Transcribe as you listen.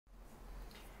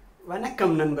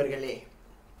வணக்கம் நண்பர்களே.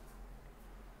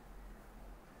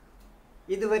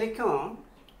 இதுவரைக்கும்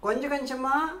கொஞ்சம்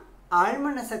கொஞ்சமாக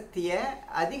ஆழ்மன சக்தியை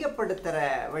அதிகப்படுத்துகிற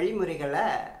வழிமுறைகளை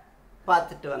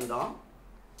பார்த்துட்டு வந்தோம்.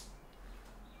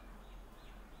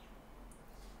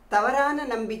 தவறான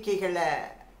நம்பிக்கைகளை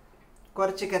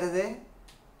குறைச்சிக்கிறது,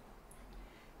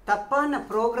 தப்பான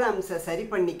ப்ரோக்ராம்ஸை சரி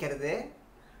பண்ணிக்கிறது,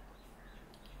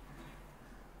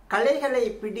 கலைகளை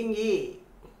பிடுங்கி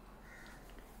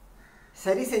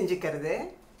சரி செஞ்சுக்கிறது,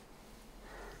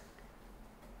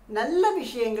 நல்ல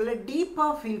விஷயங்களை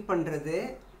டீப்பாக ஃபீல் பண்ணுறது,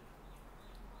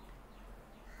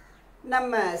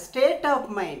 நம்ம ஸ்டேட் ஆஃப்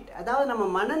மைண்ட், அதாவது நம்ம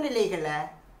மனநிலைகளை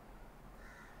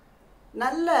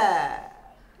நல்ல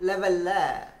லெவலில்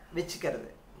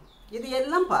வச்சுக்கிறது, இது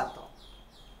எல்லாம் பார்த்தோம்.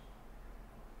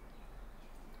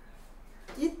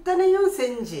 இத்தனையும்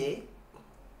செஞ்சு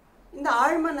இந்த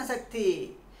ஆழ்மன சக்தி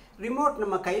ரிமோட்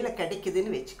நம்ம கையில்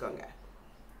கிடைக்குதுன்னு வச்சுக்கோங்க.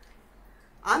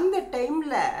 அந்த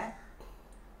டைமில்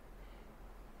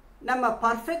நம்ம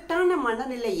பர்ஃபெக்டான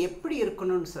மனநிலை எப்படி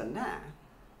இருக்கணும்னு சொன்னால்,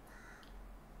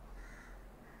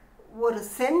 ஒரு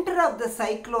சென்டர் ஆஃப் த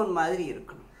சைக்ளோன் மாதிரி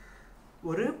இருக்கணும்.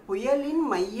 ஒரு புயலின்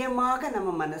மையமாக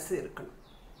நம்ம மனசு இருக்கணும்.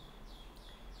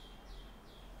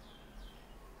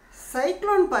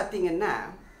 சைக்ளோன் பார்த்திங்கன்னா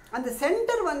அந்த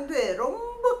சென்டர்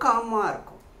ரொம்ப காமாக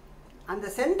இருக்கும். அந்த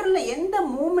சென்டரில் எந்த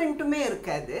மூமெண்ட்டுமே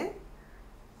இருக்காது,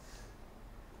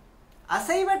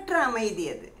 அசைவற்ற அமைதி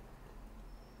அது.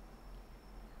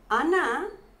 ஆனால்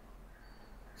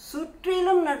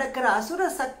சுற்றிலும் நடக்கிற அசுர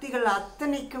சக்திகள்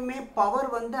அத்தனைக்குமே பவர்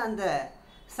அந்த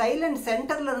சைலண்ட்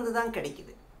சென்டர்ல இருந்து தான்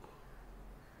கிடைக்குது.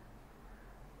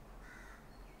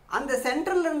 அந்த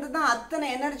சென்டர்ல இருந்து தான் அத்தனை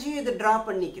எனர்ஜியும் இது ட்ரா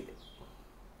பண்ணிக்குது.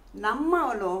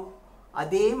 நம்மளும்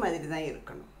அதே மாதிரி தான்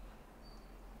இருக்கணும்.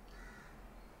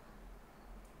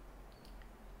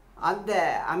 அந்த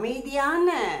அமைதியான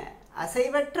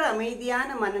அசைவற்ற அமைதியான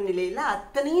மனநிலையில்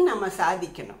அத்தனையும் நம்ம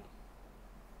சாதிக்கணும்.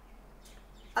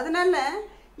 அதனால்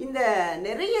இந்த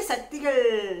நிறைய சக்திகள்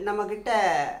நம்மக்கிட்ட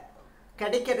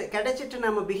கிடைச்சிட்டு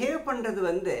நம்ம பிஹேவ்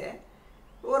பண்ணுறது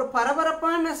ஒரு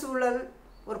பரபரப்பான சூழல்,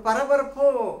 ஒரு பரபரப்போ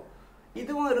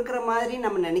இதுவும் இருக்கிற மாதிரி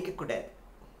நம்ம நினைக்கக்கூடாது.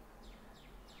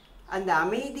 அந்த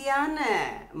அமைதியான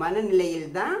மனநிலையில்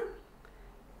தான்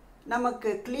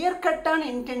நமக்கு கிளியர் கட்டான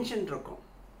இன்டென்ஷன் இருக்கும்,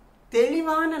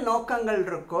 தெளிவான நோக்கங்கள்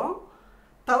இருக்கும்,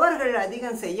 தவறுகள்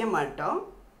அதிகம் செய்ய மாட்டோம்.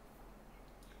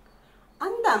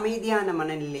 அந்த அமைதியான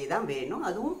மனநிலை தான் வேணும்.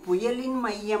 அதுவும் புயலின்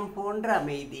மையம் போன்ற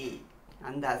அமைதி.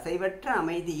 அந்த அசைவற்ற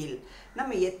அமைதியில்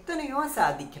நம்ம எத்தனையோ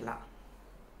சாதிக்கலாம்.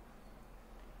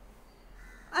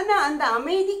 ஆனால் அந்த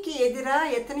அமைதிக்கு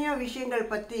எதிராக எத்தனையோ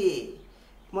விஷயங்கள் பற்றி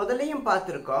முதலையும்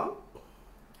பார்த்துருக்கோம்.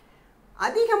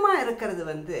 அதிகமாக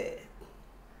இருக்கிறது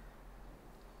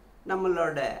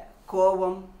நம்மளோட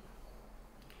கோபம்,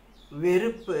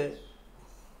 வெறுப்பு,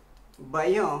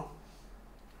 பயம்,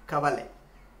 கவலை.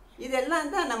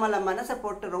 இதெல்லாம் தான் நம்மளை மனசை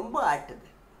போட்டு ரொம்ப ஆட்டுது.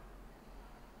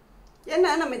 ஏன்னா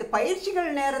நம்ம இந்த பயிற்சிகள்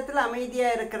நேரத்தில்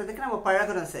அமைதியாக இருக்கிறதுக்கு நம்ம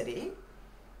பழகிறோம். சரி,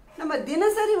 நம்ம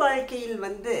தினசரி வாழ்க்கையில்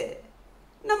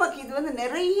நமக்கு இது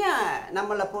நிறைய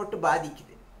நம்மளை போட்டு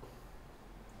பாதிக்குது.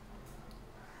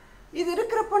 இது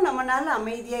இருக்கிறப்போ நம்மளால்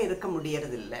அமைதியாக இருக்க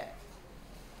முடியறதில்ல.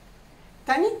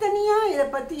 தனித்தனியாக இதை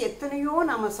பற்றி எத்தனையோ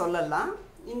நம்ம சொல்லலாம்.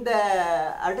 இந்த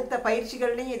அடுத்த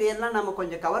பயிற்சிகள்லையும் இதையெல்லாம் நம்ம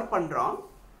கொஞ்சம் கவர் பண்ணுறோம்.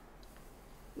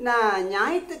 நான்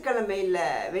ஞாயிற்றுக்கிழமையில்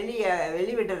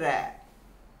வெளிவிடுற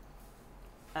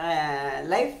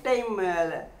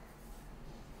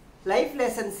லைஃப்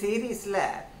லெசன் சீரீஸில்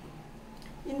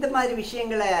இந்த மாதிரி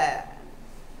விஷயங்களை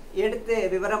எடுத்து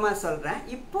விவரமாக சொல்கிறேன்.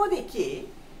 இப்போதைக்கு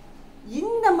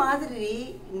இந்த மாதிரி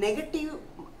நெகட்டிவ்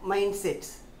மைண்ட்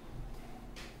செட்ஸ்,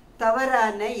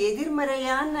 தவறான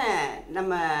எதிர்மறையான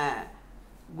நம்ம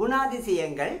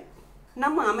குணாதிசயங்கள்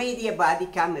நம்ம அமைதியை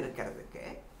பாதிக்காமல் இருக்கிறதுக்கு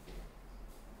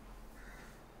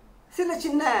சில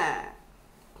சின்ன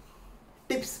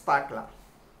டிப்ஸ் பார்க்கலாம்.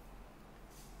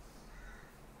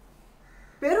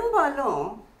 பெரும்பாலும்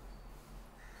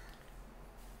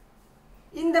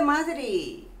இந்த மாதிரி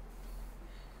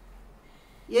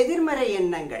எதிர்மறை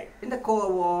எண்ணங்கள், இந்த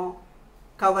கோபம்,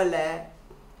 கவலை,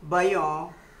 பயம்,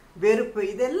 வெறுப்பு,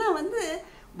 இதெல்லாம்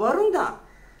வரும் தான்.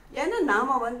 ஏன்னா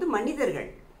நாம் மனிதர்கள்,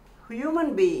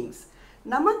 ஹியூமன் பீயிங்ஸ்.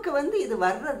 நமக்கு இது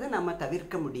வர்றது நம்ம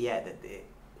தவிர்க்க முடியாதது.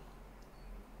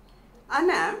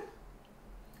 ஆனால்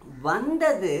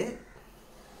வந்தது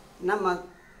நம்ம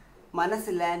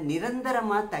மனசில்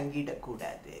நிரந்தரமாக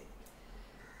தங்கிடக்கூடாது.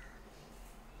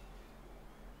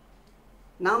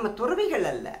 நாம் துறவிகள்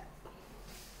அல்ல.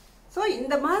 ஸோ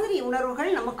இந்த மாதிரி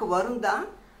உணர்வுகள் நமக்கு வரும் தான்.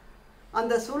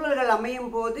 அந்த சூழல்கள்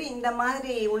அமையும் போது இந்த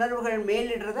மாதிரி உணர்வுகள்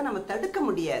மேலிடுறதை நம்ம தடுக்க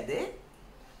முடியாது.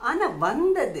 ஆனால்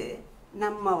வந்தது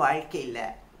நம்ம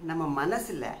வாழ்க்கையில், நம்ம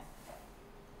மனசில்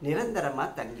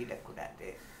நிரந்தரமாக தங்கிடக்கூடாது.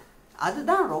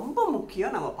 அதுதான் ரொம்ப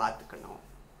முக்கியம். நம்ம பார்த்துக்கணும்.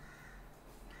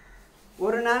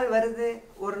 ஒரு நாள் வருது,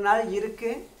 ஒரு நாள்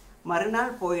இருக்கு,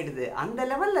 மறுநாள் போயிடுது, அந்த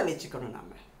லெவலில் வச்சுக்கணும்.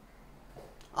 நம்ம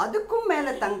அதுக்கும்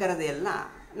மேலே தங்கிறது எல்லாம்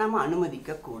நம்ம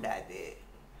அனுமதிக்கக்கூடாது.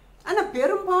 ஆனால்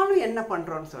பெரும்பாலும் என்ன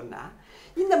பண்ணுறோன்னு சொன்னால்,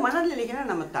 இந்த மனநிலைகளை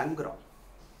நம்ம தங்குறோம்.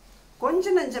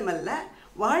 கொஞ்சம் நஞ்சமல்ல,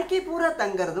 வாழ்க்கை பூரா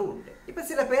தங்கிறதும் உண்டு. இப்போ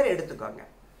சில பேர் எடுத்துக்கோங்க,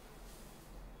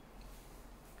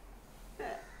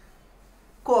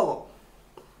 கோபம்,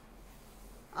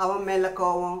 அவன் மேலே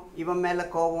கோபம், இவன் மேலே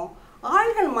கோபம்,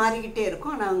 ஆள்கள் மாறிக்கிட்டே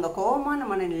இருக்கும். ஆனால் அவங்க கோபமான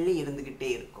மனநிலை இருந்துக்கிட்டே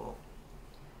இருக்கும்.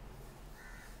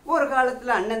 ஒரு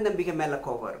காலத்தில் அண்ணன் தம்பிக்கு மேலே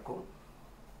கோபம் இருக்கும்,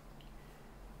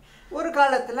 ஒரு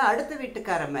காலத்தில் அடுத்த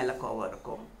வீட்டுக்காரன் மேலே கோபம்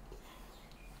இருக்கும்,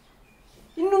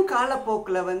 இன்னும்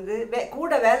காலப்போக்கில் வந்து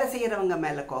கூட வேலை செய்கிறவங்க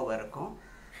மேலே கோபம் இருக்கும்,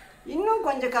 இன்னும்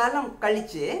கொஞ்சம் காலம்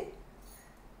கழித்து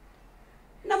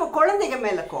நம்ம குழந்தைங்க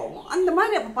மேலே கோபம். அந்த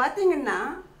மாதிரி அப்போ பார்த்தீங்கன்னா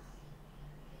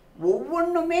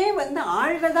ஒவ்வொன்றுமே வந்து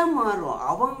ஆள்கள் தான் மாறும்.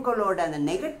 அவங்களோட அந்த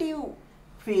நெகட்டிவ்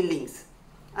ஃபீலிங்ஸ்,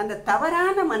 அந்த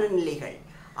தவறான மனநிலைகள்,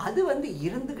 அது வந்து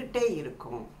இருந்துக்கிட்டே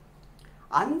இருக்கும்.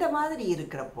 அந்த மாதிரி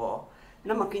இருக்கிறப்போ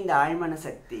நமக்கு இந்த ஆழ்மன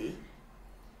சக்தி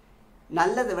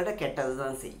நல்லதை விட கெட்டது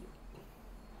தான் செய்யும்.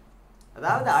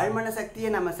 அதாவது ஆழ்மன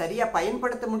சக்தியை நம்ம சரியாக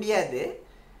பயன்படுத்த முடியாது.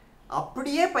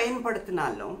 அப்படியே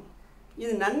பயன்படுத்தினாலும்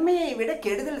இது நன்மையை விட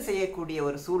கெடுதல் செய்யக்கூடிய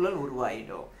ஒரு சூழல்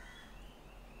உருவாயிடும்.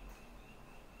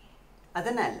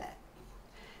 அதனால்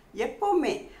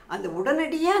எப்போவுமே அந்த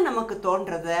உடனடியாக நமக்கு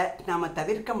தோன்றதை நம்ம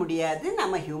தவிர்க்க முடியாது.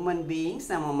 நம்ம ஹியூமன்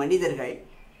பீயிங்ஸ், நம்ம மனிதர்கள்.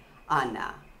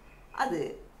 ஆனால்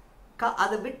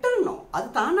அதை விட்டுறணும். அது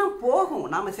தானாக போகும்.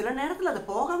 நாம் சில நேரத்தில் அதை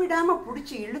போக விடாமல்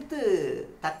பிடிச்சி இழுத்து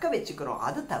தக்க வச்சுக்கிறோம்.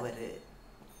 அது தவறு.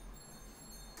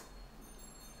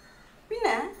 பின்ன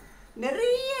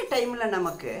நிறைய டைமில்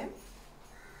நமக்கு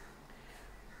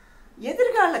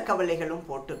எதிர்கால கவலைகளும்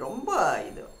போட்டு ரொம்ப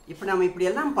இப்போ நம்ம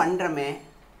இப்படியெல்லாம் பண்ணுறோமே,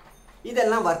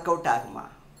 இதெல்லாம் ஒர்க் அவுட் ஆகுமா?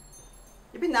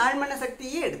 இப்போ இந்த ஆழ்மன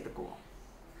சக்தியே எடுத்துக்குவோம்.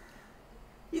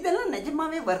 இதெல்லாம்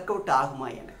நிஜமாவே ஒர்க் அவுட் ஆகுமா?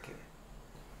 எனக்கு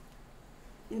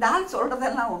இந்த ஆள்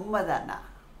சொல்கிறதெல்லாம் உண்மைதானா?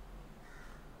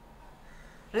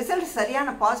 ரிசல்ட்ஸ் சரியான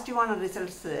பாசிட்டிவான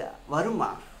ரிசல்ட்ஸ் வருமா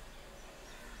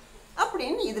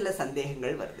அப்படின்னு இதில்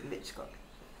சந்தேகங்கள் வருதுன்னு வச்சுக்கோங்க.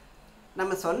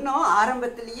 நம்ம சொன்னோம்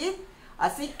ஆரம்பத்திலேயே,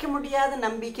 அசைக்க முடியாத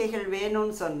நம்பிக்கைகள்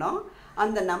வேணும்னு சொன்னோம்.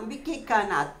 அந்த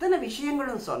நம்பிக்கைக்கான அத்தனை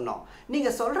விஷயங்களும் சொன்னோம்.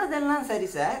 நீங்கள் சொல்கிறதெல்லாம் சரி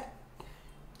சார்,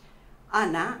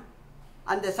 ஆனால்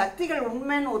அந்த சக்திகள்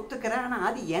உண்மைன்னு ஒத்துக்கிறேன், ஆனால்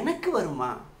அது எனக்கு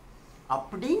வருமா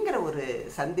அப்படிங்கிற ஒரு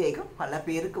சந்தேகம் பல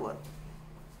பேருக்கு வரும்.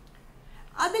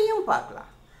 அதையும்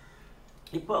பார்க்கலாம்.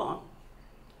 இப்போ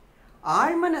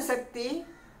ஆழ்மன சக்தி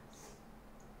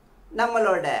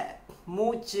நம்மளோட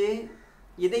மூச்சு,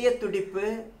 இதய துடிப்பு,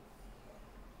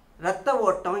 இரத்த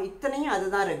ஓட்டம் இத்தனையும்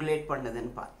அதுதான் ரெகுலேட்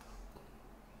பண்ணுதுன்னு பார்த்தோம்.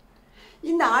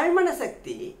 இந்த ஆழ்மன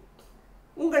சக்தி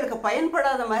உங்களுக்கு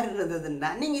பயன்படாத மாதிரி இருந்ததுன்னா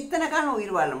நீங்கள் இத்தனை காலம்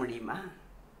உயிர் வாழ முடியுமா?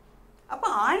 அப்போ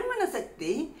ஆழ்மன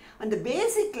சக்தி அந்த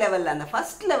பேசிக் லெவலில், அந்த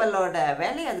ஃபஸ்ட் லெவலோட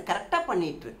வேலையை அது கரெக்டாக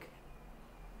பண்ணிகிட்ருக்கு.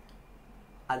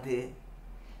 அது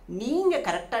நீங்கள்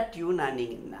கரெக்டாக டியூன்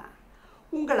ஆனீங்கன்னா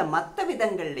உங்களை மற்ற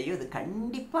விதங்கள்லேயும் அது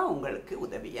கண்டிப்பாக உங்களுக்கு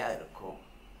உதவியாக இருக்கும்.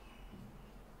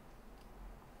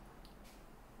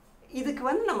 இதுக்கு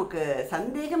வந்து நமக்கு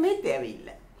சந்தேகமே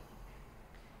தேவையில்லை.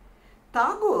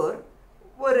 தாகூர்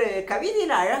ஒரு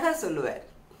கவிதையில் அழகாக சொல்லுவார்,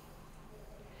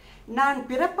 நான்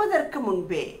பிறப்பதற்கு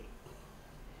முன்பே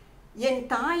என்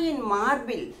தாயின்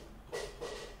மார்பில்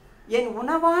என்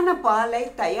உணவான பாலை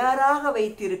தயாராக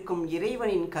வைத்திருக்கும்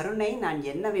இறைவனின் கருணை நான்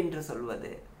என்னவென்று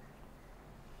சொல்வது.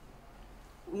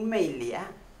 உண்மை இல்லையா?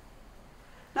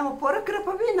 நம்ம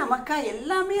பிறக்கிறப்பவே நமக்கா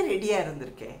எல்லாமே ரெடியாக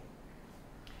இருந்திருக்கேன்.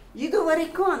 இது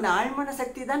வரைக்கும் அந்த ஆழ்மன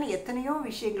சக்தி தான் எத்தனையோ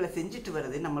விஷயங்களை செஞ்சுட்டு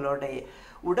வருது. நம்மளோட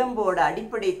உடம்போட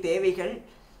அடிப்படை தேவைகள்,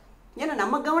 ஏன்னா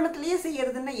நம்ம கவனத்திலேயே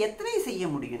செய்யறதுன்னா எத்தனை செய்ய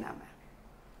முடியும் நாம,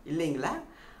 இல்லைங்களா?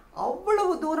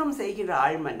 அவ்வளவு தூரம் செய்கிற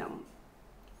ஆழ்மனம்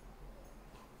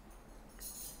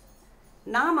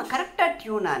நாம் கரெக்டாக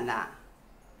டியூன் ஆனால்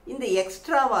இந்த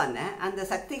எக்ஸ்ட்ராவான அந்த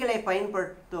சக்திகளை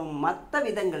பயன்படுத்தும் மற்ற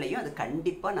விதங்களையும் அது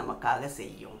கண்டிப்பாக நமக்காக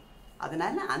செய்யும்.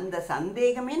 அதனால் அந்த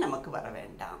சந்தேகமே நமக்கு வர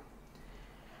வேண்டாம்.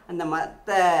 அந்த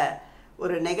மற்ற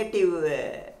ஒரு நெகட்டிவ்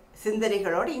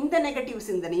சிந்தனைகளோடு இந்த நெகட்டிவ்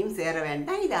சிந்தனையும் சேர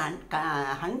வேண்டாம். இது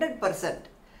 100%,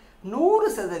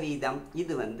 100%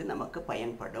 இது வந்து நமக்கு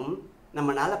பயன்படும்.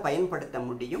 நம்மளால் பயன்படுத்த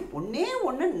முடியும்.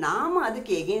 ஒன்று நாம்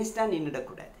அதுக்கு எகெயின்ஸ்டாக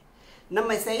நின்றுடக்கூடாது.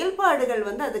 நம்ம செயல்பாடுகள்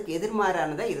வந்து அதுக்கு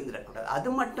எதிர்மாறானதாக இருந்துடக்கூடாது. அது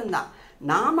மட்டும்தான்.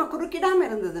 நாம் குறுக்கிடாமல்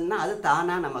இருந்ததுன்னா அது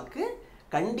தானாக நமக்கு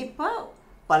கண்டிப்பாக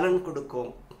பலன்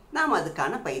கொடுக்கும். நாம்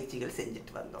அதுக்கான பயிற்சிகள்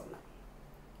செஞ்சுட்டு வந்தோம்னா.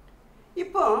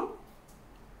 இப்போ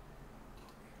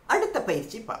அடுத்த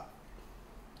பயிற்சி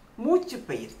மூச்சு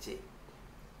பயிற்சி.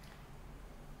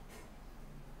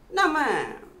 நம்ம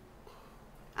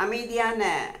அமைதியான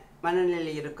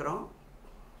மனநிலையில் இருக்கிறோம்.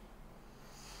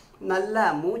 நல்லா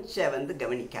மூச்சை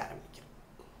கவனிக்க ஆரம்பிக்கிறோம்.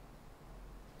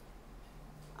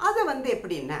 அதை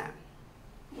எப்படின்னா,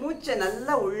 மூச்சை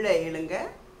நல்லா உள்ளே இழுங்க,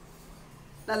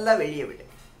 நல்லா வெளியே விடு.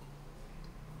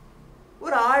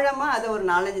 ஒரு ஆழமாக அதை ஒரு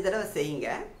 4-5 தடவை செய்யுங்க.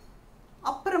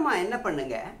 அப்புறமா என்ன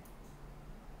பண்ணுங்க,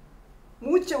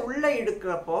 மூச்சை உள்ளே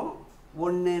இழுக்கிறப்போ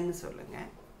 1ன்னு சொல்லுங்க,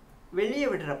 வெளியே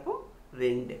விடுறப்போ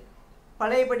 2,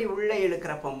 பழையபடி உள்ளே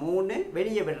இழுக்கிறப்போ 3,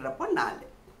 வெளியே விடுறப்போ 4.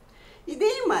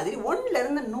 இதே மாதிரி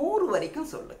 1லேருந்து 100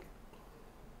 வரைக்கும் சொல்லுங்க.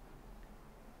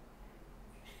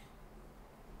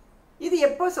 இது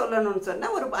எப்போ சொல்லணும்னு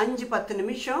சொன்னால், ஒரு 5-10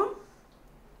 நிமிஷம்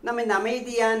நம்ம இந்த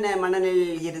அமைதியான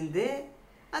மனநிலையில் இருந்து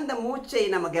அந்த மூச்சை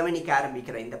நம்ம கவனிக்க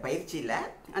ஆரம்பிக்கிறோம். இந்த பயிற்சியில்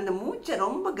அந்த மூச்சை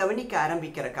ரொம்ப கவனிக்க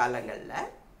ஆரம்பிக்கிற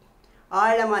காலங்களில்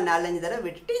ஆழமாக 4-5 தடவை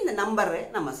விட்டுட்டு இந்த நம்பரை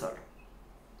நம்ம சொல்கிறோம்.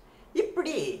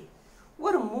 இப்படி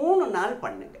ஒரு 3 நாள்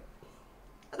பண்ணுங்க.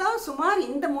 அதாவது சுமார்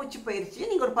இந்த மூச்சு பயிற்சியை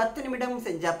நீங்கள் ஒரு 10 நிமிடம்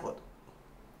செஞ்சால் போதும்.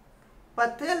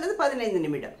 10 அல்லது 15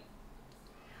 நிமிடம்.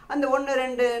 அந்த 1,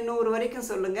 2, 100 வரைக்கும்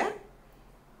சொல்லுங்கள்.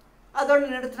 அதோடு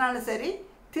நிறுத்தினாலும் சரி,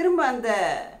 திரும்ப அந்த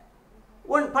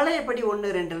பழையபடி 1,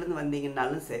 2லேருந்து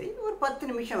வந்தீங்கன்னாலும் சரி, ஒரு 10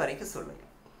 நிமிஷம் வரைக்கும்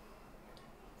சொல்லுங்கள்,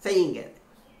 செய்யுங்க.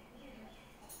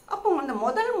 அப்போ அந்த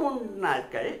முதல் 3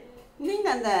 நாட்கள்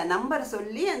நீங்கள் அந்த நம்பர்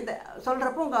சொல்லி அந்த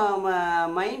சொல்கிறப்போ உங்கள்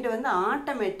மைண்டு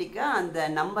ஆட்டோமேட்டிக்காக அந்த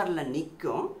நம்பரில்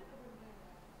நிற்கும்.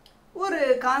 ஒரு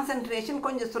கான்சன்ட்ரேஷன்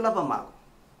கொஞ்சம் சுலபமாகும்.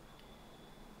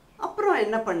 அப்புறம்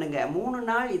என்ன பண்ணுங்கள், 3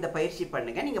 நாள் இதை பயிற்சி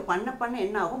பண்ணுங்கள். நீங்கள் பண்ண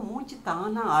என்ன ஆகும், மூச்சு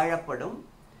தானாக ஆழப்படும்,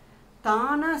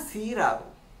 தானாக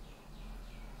சீராகும்.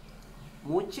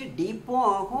 மூச்சு டீப்பும்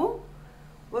ஆகும்,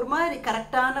 ஒரு மாதிரி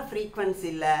கரெக்டான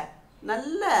ஃப்ரீக்வன்சியில்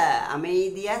நல்ல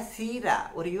அமைதியாக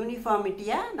சீராக ஒரு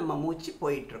யூனிஃபார்மிட்டியாக நம்ம மூச்சு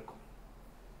போயிட்டுருக்கோம்.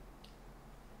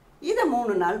 இதை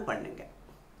 3 நாள் பண்ணுங்க.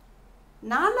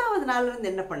 4வது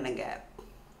நாள்லேருந்து என்ன பண்ணுங்க,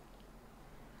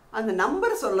 அந்த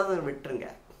நம்பர் சொல்லதை விட்டுருங்க,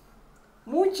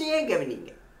 மூச்சையே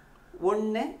கவனிங்க.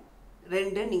 1,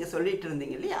 2 நீங்கள் சொல்லிட்டு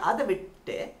இருந்தீங்க இல்லையா, அதை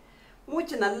விட்டு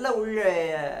மூச்சை நல்லா உள்ளே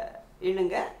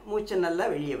இழுங்க, மூச்சை நல்லா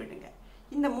வெளியே விடுங்க.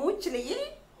 இந்த மூச்சிலேயே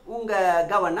உங்கள்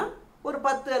கவனம் ஒரு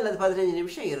 10 அல்லது 15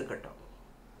 நிமிஷம் இருக்கட்டும்.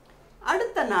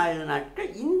 அடுத்த 4 நாட்கள்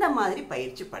இந்த மாதிரி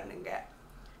பயிற்சி பண்ணுங்க.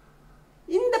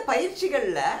 இந்த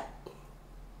பயிற்சிகளில்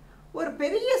ஒரு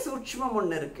பெரிய சூட்சுமம்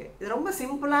ஒன்று இருக்குது. இது ரொம்ப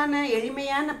சிம்பிளான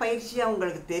எளிமையான பயிற்சியாக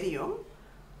உங்களுக்கு தெரியும்.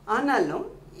 ஆனாலும்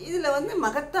இதில்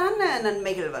மகத்தான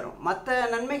நன்மைகள் வரும். மற்ற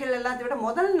நன்மைகள் எல்லாத்தையும் விட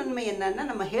முதல் நன்மை என்னன்னா,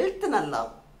 நம்ம ஹெல்த்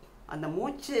நல்லாகும். அந்த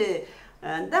மூச்சு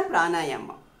தான்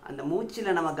பிராணாயாமம். அந்த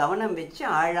மூச்சில் நம்ம கவனம் வச்சு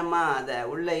ஆழமாக அதை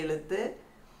உள்ளே இழுத்து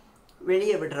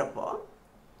வெளியே விடுறப்போ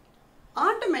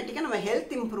ஆட்டோமேட்டிக்காக நம்ம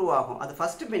ஹெல்த் இம்ப்ரூவ் ஆகும். அது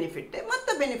ஃபஸ்ட்டு பெனிஃபிட்டு.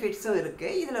 மற்ற பெனிஃபிட்ஸும்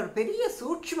இருக்குது. இதில் ஒரு பெரிய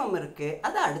சூட்சுமம் இருக்குது.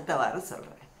 அதை அடுத்த வாரம்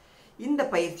சொல்கிறேன். இந்த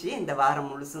பயிற்சியை இந்த வாரம்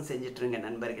முழுசும் செஞ்சிட்ருங்க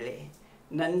நண்பர்களே.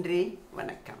 நன்றி,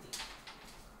 வணக்கம்.